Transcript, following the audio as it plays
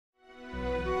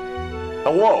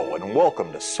Hello and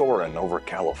welcome to Soarin Over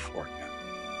California.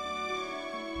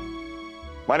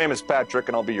 My name is Patrick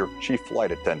and I'll be your chief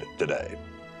flight attendant today.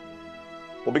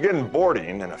 We'll begin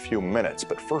boarding in a few minutes,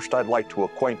 but first I'd like to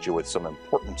acquaint you with some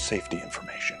important safety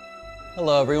information.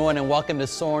 Hello everyone and welcome to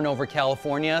Soarin Over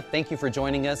California. Thank you for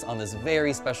joining us on this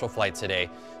very special flight today.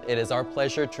 It is our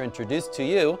pleasure to introduce to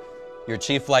you your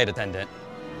chief flight attendant.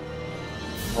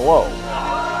 Hello.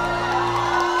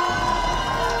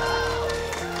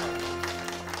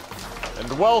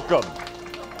 And welcome.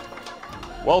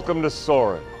 Welcome to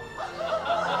Soarin.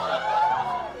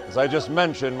 As I just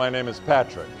mentioned, my name is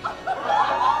Patrick. And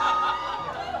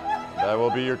I will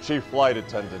be your chief flight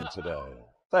attendant today.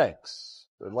 Thanks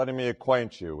for letting me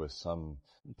acquaint you with some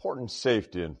important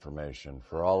safety information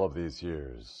for all of these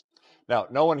years. Now,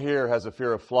 no one here has a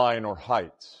fear of flying or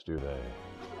heights, do they?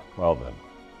 Well then,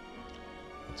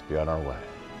 let's be on our way.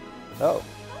 Oh,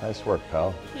 nice work,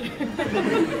 pal.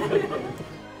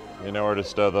 You know where to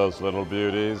stow those little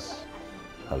beauties?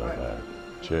 Hello there.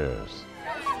 Cheers.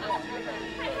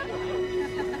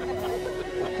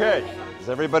 Okay, has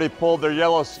everybody pulled their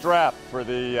yellow strap for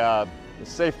the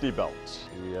safety belt?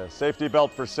 The safety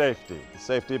belt for safety. The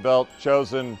safety belt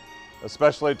chosen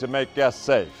especially to make guests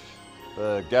safe.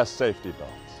 The guest safety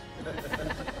belt.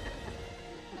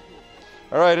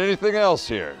 All right, anything else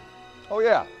here? Oh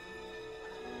yeah.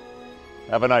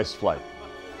 Have a nice flight.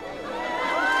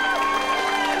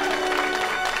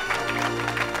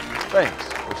 Thanks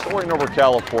for Soaring Over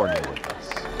California with us.